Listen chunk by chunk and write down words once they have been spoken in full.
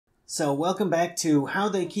So welcome back to How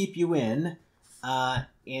They Keep You In. And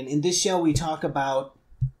in this show we talk about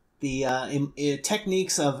the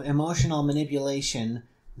techniques of emotional manipulation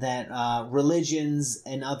that religions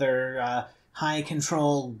and other high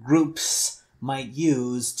control groups might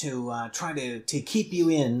use to try to keep you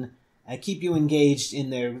in, keep you engaged in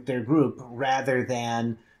their group rather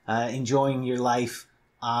than enjoying your life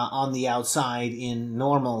on the outside in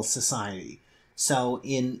normal society. So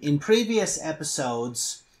in previous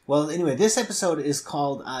episodes, well, anyway, this episode is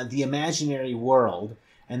called The Imaginary World,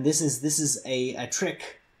 and this is a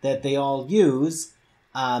trick that they all use.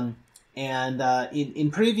 In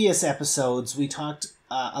previous episodes, we talked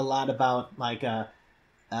a lot about the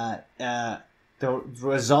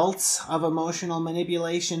results of emotional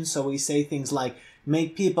manipulation. So we say things like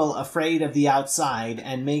make people afraid of the outside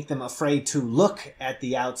and make them afraid to look at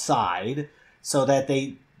the outside so that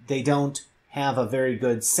they don't have a very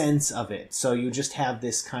good sense of it. So you just have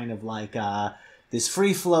this kind of this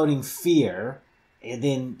free-floating fear, and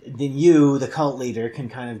then you, the cult leader, can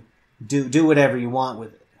kind of do whatever you want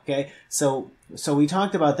with it. Okay, so we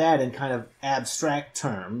talked about that in kind of abstract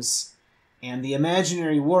terms, and the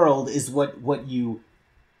imaginary world is what you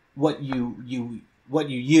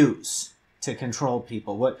use to control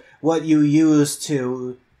people, what you use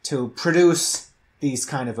to produce these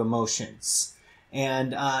kind of emotions.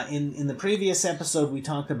 And in the previous episode, we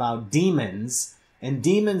talked about demons, and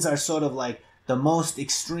demons are sort of like the most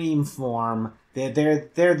extreme form. They're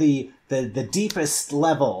the deepest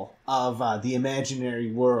level of the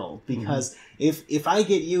imaginary world, because if I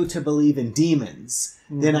get you to believe in demons,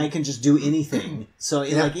 then I can just do anything. So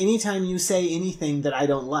like anytime you say anything that I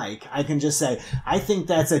don't like, I can just say, I think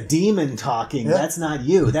that's a demon talking. Yeah. That's not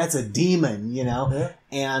you. That's a demon, you know? Yeah.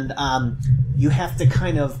 And you have to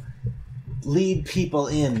kind of lead people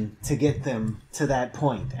in to get them to that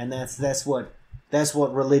point, and that's what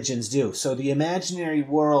religions do. So the imaginary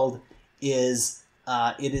world is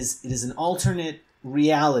it is an alternate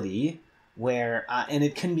reality where and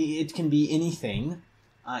it can be anything.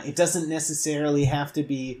 It doesn't necessarily have to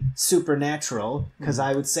be supernatural, because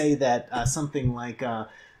I would say that something like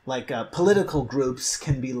political groups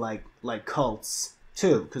can be like cults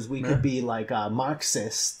too, because we could be like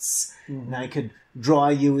Marxists, and I could draw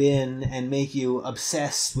you in and make you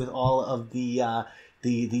obsessed with all of the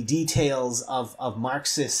details of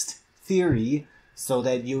Marxist theory, so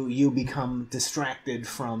that you become distracted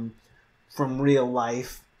from real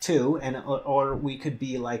life too. And or we could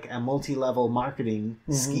be like a multi-level marketing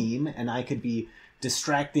scheme, and I could be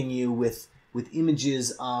distracting you with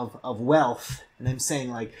images of wealth, and I'm saying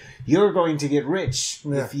like, you're going to get rich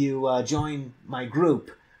if you join my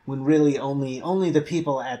group, when really only the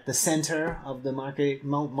people at the center of the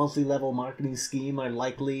multi-level marketing scheme are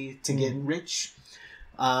likely to get rich.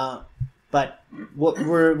 But what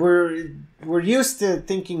we're used to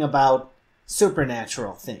thinking about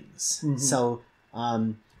supernatural things. So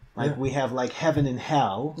we have like heaven and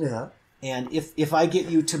hell. Yeah. And if I get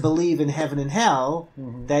you to believe in heaven and hell,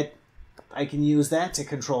 that I can use that to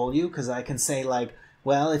control you, because I can say like,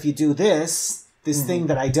 well, if you do this thing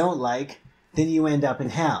that I don't like, then you end up in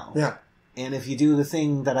hell. Yeah. And if you do the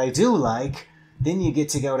thing that I do like, then you get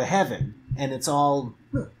to go to heaven. And it's all...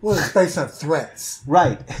 Well, it's based on threats.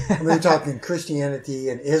 Right. I mean, you're talking Christianity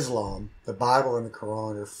and Islam. The Bible and the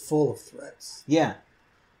Quran are full of threats. Yeah.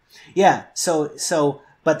 Yeah. So,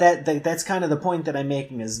 but that's kind of the point that I'm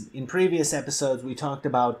making, is in previous episodes we talked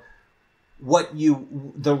about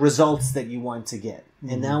the results that you want to get.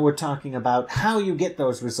 And now we're talking about how you get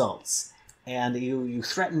those results. And you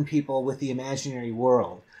threaten people with the imaginary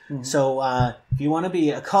world. So if you want to be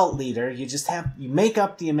a cult leader, you make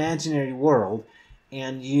up the imaginary world,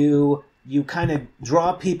 and you kind of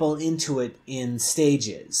draw people into it in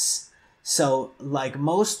stages. So like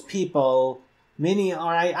most people,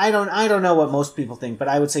 I don't know what most people think, but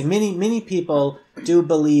I would say many people do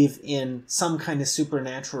believe in some kind of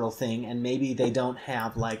supernatural thing, and maybe they don't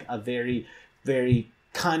have like a very, very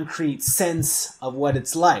concrete sense of what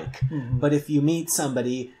it's like. But if you meet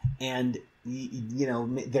somebody and you know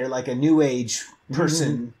they're like a new age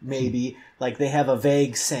person, maybe like they have a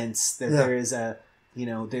vague sense that there's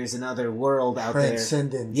another world out there.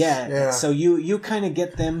 Transcendence. Yeah. So you kind of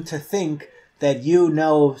get them to think that you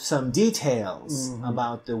know some details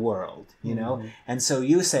about the world, you know, and so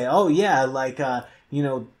you say, oh yeah, like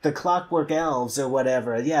the Clockwork Elves or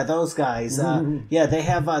whatever. Yeah, those guys.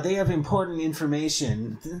 They have important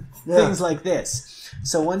information. Things like this.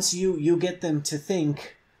 So once you get them to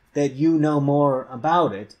think that you know more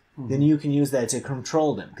about it, then you can use that to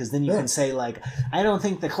control them. Because then you can say like, I don't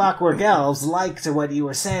think the Clockwork Elves liked what you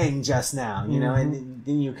were saying just now, you know, and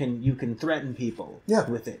then you can threaten people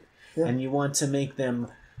with it. Yeah. and you want to make them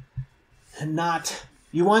not.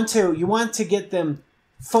 You want to get them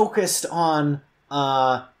focused on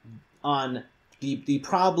the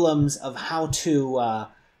problems of how to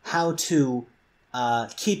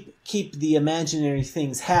keep the imaginary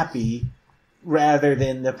things happy, rather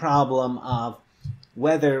than the problem of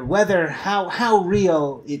how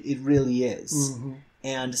real it really is. Mm-hmm.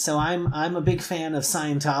 And so I'm a big fan of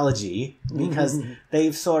Scientology, because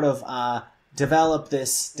they've sort of developed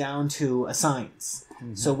this down to a science.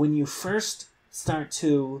 Mm-hmm. So when you first start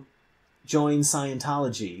to join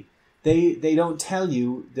Scientology, they don't tell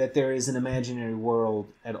you that there is an imaginary world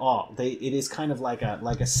at all. It is kind of like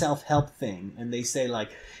a self-help thing, and they say, like,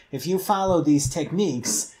 if you follow these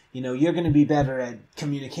techniques, you're going to be better at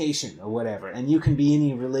communication or whatever, and you can be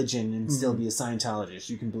any religion and still be a Scientologist.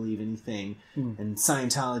 You can believe anything, and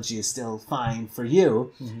Scientology is still fine for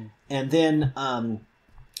you. And then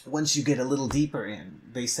once you get a little deeper in,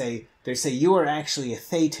 they say you are actually a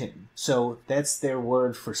thetan. So that's their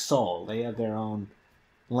word for soul. They have their own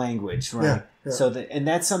language, right? Yeah. So and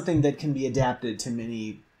that's something that can be adapted to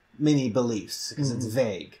many beliefs, because it's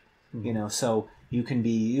vague. So you can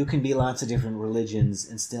be lots of different religions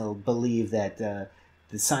and still believe that the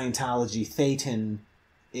Scientology thetan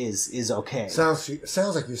is okay. Sounds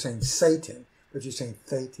like you're saying Satan, but you're saying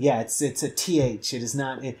thetan. Yeah, it's a th. It is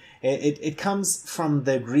not. It comes from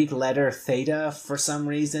the Greek letter theta for some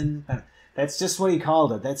reason. That's just what he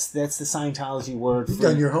called it. That's the Scientology word. You've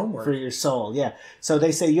done your homework for your soul. Yeah. So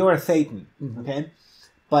they say you're a thetan, okay,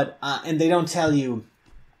 but and they don't tell you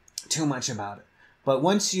too much about it. But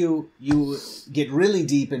once you get really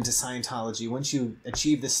deep into Scientology, once you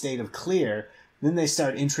achieve the state of clear, then they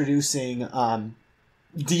start introducing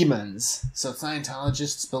demons. So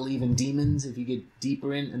Scientologists believe in demons if you get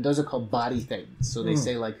deeper in, and those are called body thetans. So they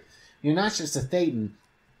say, like, you're not just a thetan,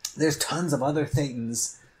 there's tons of other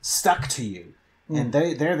thetans stuck to you, and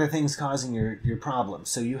they're the things causing your problems.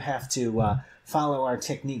 So you have to follow our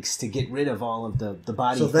techniques to get rid of all of the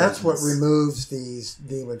body So that's thetans. what removes these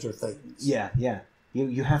demons or thetans. Yeah.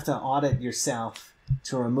 You have to audit yourself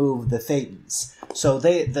to remove the thetans. So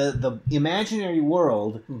the imaginary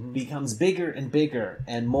world becomes bigger and bigger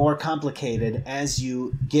and more complicated as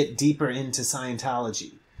you get deeper into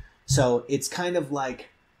Scientology. So it's kind of like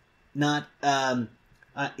not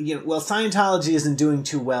Scientology isn't doing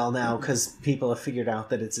too well now because people have figured out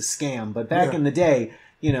that it's a scam. But back in the day,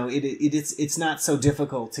 it's not so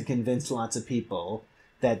difficult to convince lots of people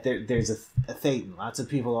that there's a thetan. Lots of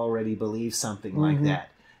people already believe something like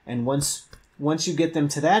that, and once you get them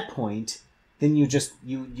to that point, then you just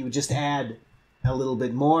add a little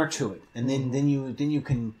bit more to it, and then you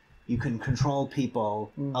can control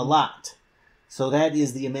people a lot. So that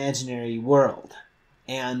is the imaginary world,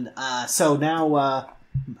 and so now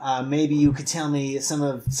maybe you could tell me some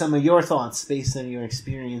of your thoughts based on your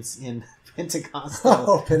experience in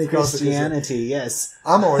Pentecostal Christianity. Yes,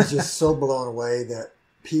 I'm always just so blown away that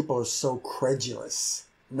people are so credulous,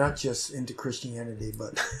 not just into Christianity,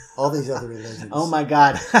 but all these other religions. Oh my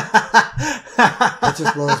God. That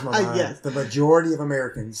just blows my mind. Yes. The majority of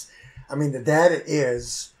Americans, I mean, the data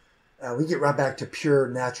is, we get right back to pure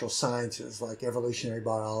natural sciences like evolutionary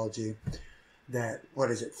biology, that,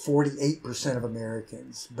 48% of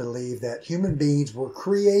Americans believe that human beings were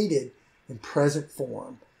created in present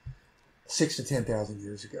form 6,000 to 10,000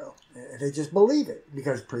 years ago. And they just believe it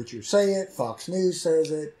because preachers say it, Fox News says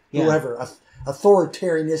it, whoever,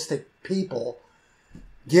 authoritarianistic people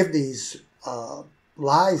give these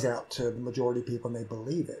lies out to the majority of people and they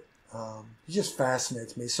believe it. It just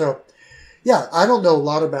fascinates me. So, yeah, I don't know a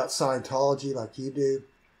lot about Scientology like you do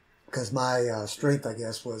because my strength, I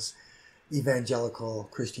guess, was evangelical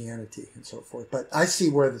Christianity and so forth. But I see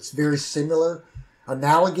where it's very similar,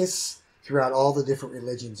 analogous throughout all the different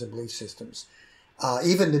religions and belief systems.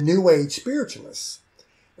 Even the New Age spiritualists,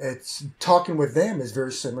 it's talking with them is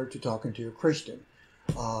very similar to talking to a Christian.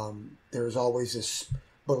 There's always this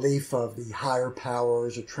belief of the higher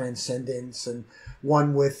powers or transcendence and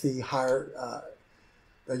one with the higher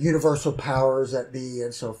universal powers that be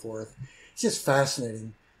and so forth. It's just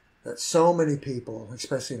fascinating that so many people,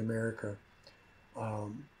 especially in America,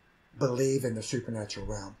 believe in the supernatural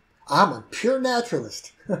realm. I'm a pure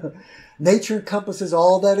naturalist. Nature encompasses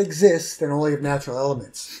all that exists and only of natural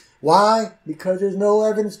elements. Why? Because there's no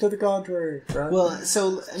evidence to the contrary. Right? Well,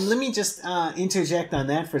 so let me just interject on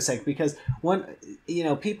that for a sec, because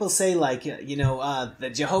people say like,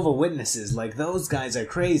 the Jehovah's Witnesses, like those guys are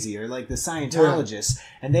crazy, or like the Scientologists,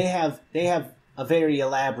 and they have a very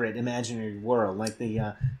elaborate imaginary world. Like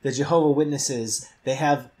the Jehovah's Witnesses, they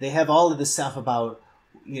have all of this stuff about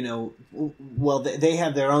well, they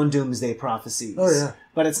have their own doomsday prophecies. Oh yeah.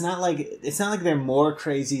 But it's not like they're more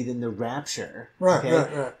crazy than the rapture. Right,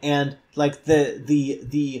 okay? right. And like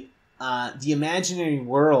the imaginary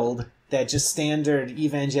world that just standard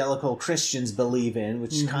evangelical Christians believe in,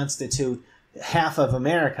 which constitute half of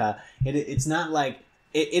America, it's not like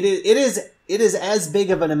it is as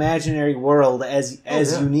big of an imaginary world as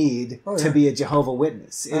you need to be a Jehovah's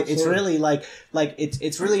Witness. It's really like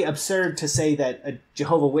it's really absurd to say that a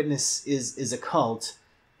Jehovah's Witness is a cult,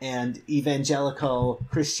 and evangelical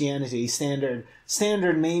Christianity,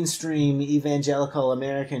 standard mainstream evangelical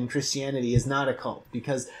American Christianity, is not a cult,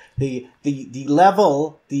 because the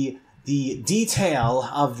level, the detail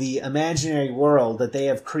of the imaginary world that they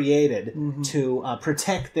have created to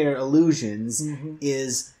protect their illusions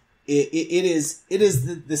is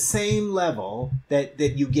the same level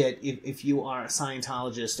that you get if you are a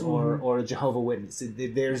Scientologist or a Jehovah's Witness.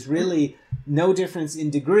 There's really no difference in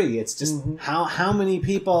degree. It's just how many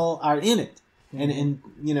people are in it. And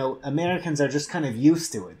Americans are just kind of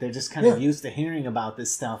used to it. They're just kind of used to hearing about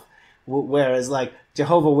this stuff. Whereas, like,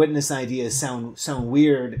 Jehovah's Witness ideas sound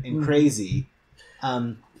weird and crazy.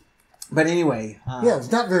 But anyway.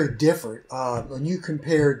 It's not very different. When you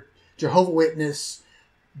compare Jehovah's Witness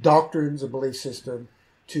doctrines and belief system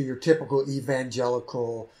to your typical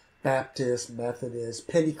evangelical, Baptist, Methodist,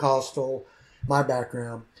 Pentecostal, my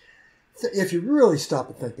background, if you really stop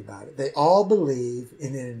and think about it, they all believe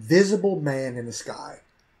in an invisible man in the sky.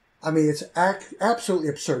 I mean, it's absolutely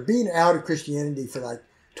absurd. Being out of Christianity for like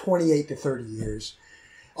 28 to 30 years,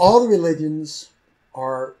 all the religions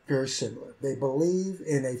are very similar. They believe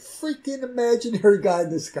in a freaking imaginary guy in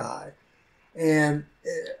the sky. And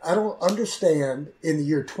I don't understand, in the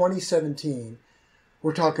year 2017,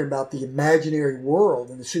 we're talking about the imaginary world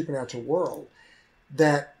and the supernatural world,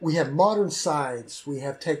 that we have modern science, we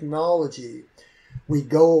have technology, we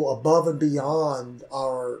go above and beyond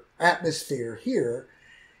our atmosphere here,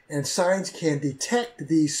 and science can detect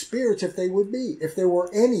these spirits if there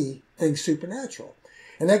were anything supernatural.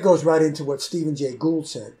 And that goes right into what Stephen Jay Gould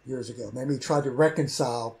said years ago. Maybe he tried to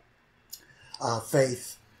reconcile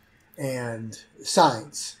faith and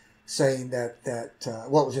science, saying that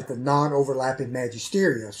what was it, the non-overlapping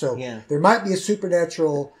magisteria. So there might be a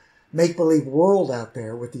supernatural make-believe world out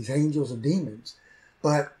there with these angels and demons,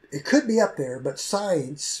 but it could be up there, but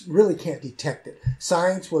science really can't detect it.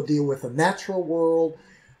 Science will deal with a natural world,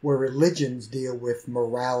 where religions deal with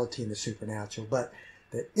morality and the supernatural. But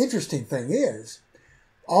the interesting thing is,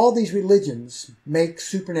 all these religions make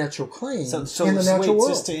supernatural claims in the natural world.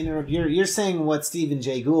 Just to interrupt, you're saying what Stephen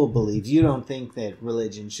Jay Gould believes. You don't think that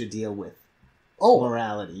religion should deal with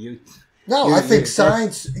morality. I think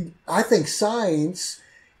science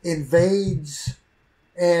invades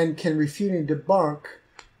and can refute and debunk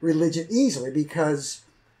religion easily, because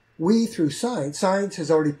through science has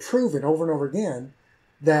already proven over and over again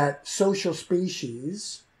that social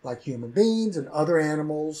species, like human beings and other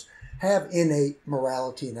animals, have innate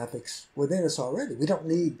morality and ethics within us already. We don't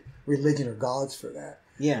need religion or gods for that.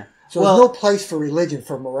 Yeah. So there's no place for religion,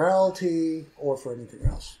 for morality, or for anything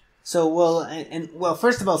else. So,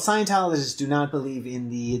 first of all, Scientologists do not believe in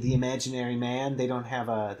the imaginary man. They don't have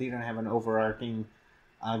an overarching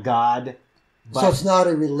God. So it's not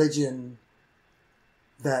a religion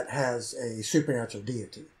that has a supernatural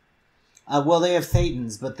deity. They have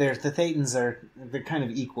Thetans, but the Thetans they're kind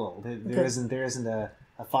of equal. There isn't a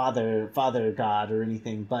father god or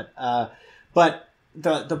anything. But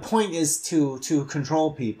the point is to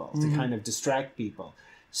control people, to kind of distract people.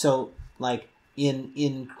 So, like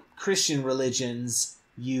in Christian religions,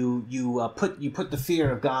 you put the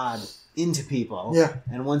fear of God into people,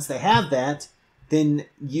 and once they have that, then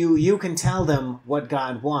you can tell them what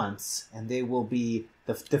God wants, and they will be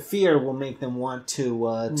the fear will make them want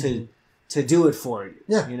to do it for you.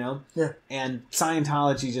 And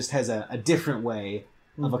Scientology just has a different way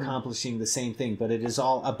of accomplishing the same thing, but it is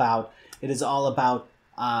all about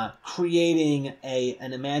creating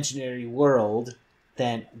an imaginary world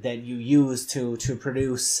that you use to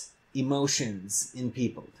produce emotions in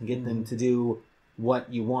people, to get them to do what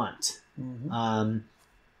you want. Do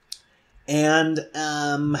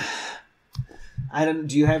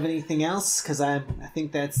you have anything else? Because I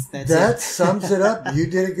think that sums it up. You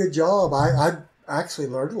did a good job. I actually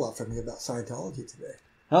learned a lot from you about Scientology today.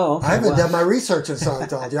 Oh, okay. I haven't done my research on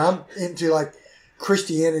Scientology. I'm into like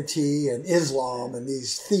Christianity and Islam and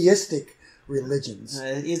these theistic religions.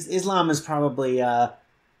 Islam is probably a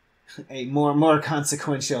more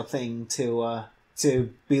consequential thing to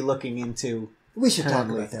be looking into We should talk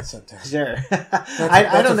Apparently. about that sometime. Sure. That's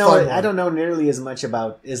I don't a know. fun I one. don't know nearly as much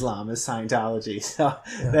about Islam as Scientology, so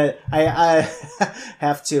Yeah. that I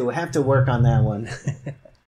have to work on that one.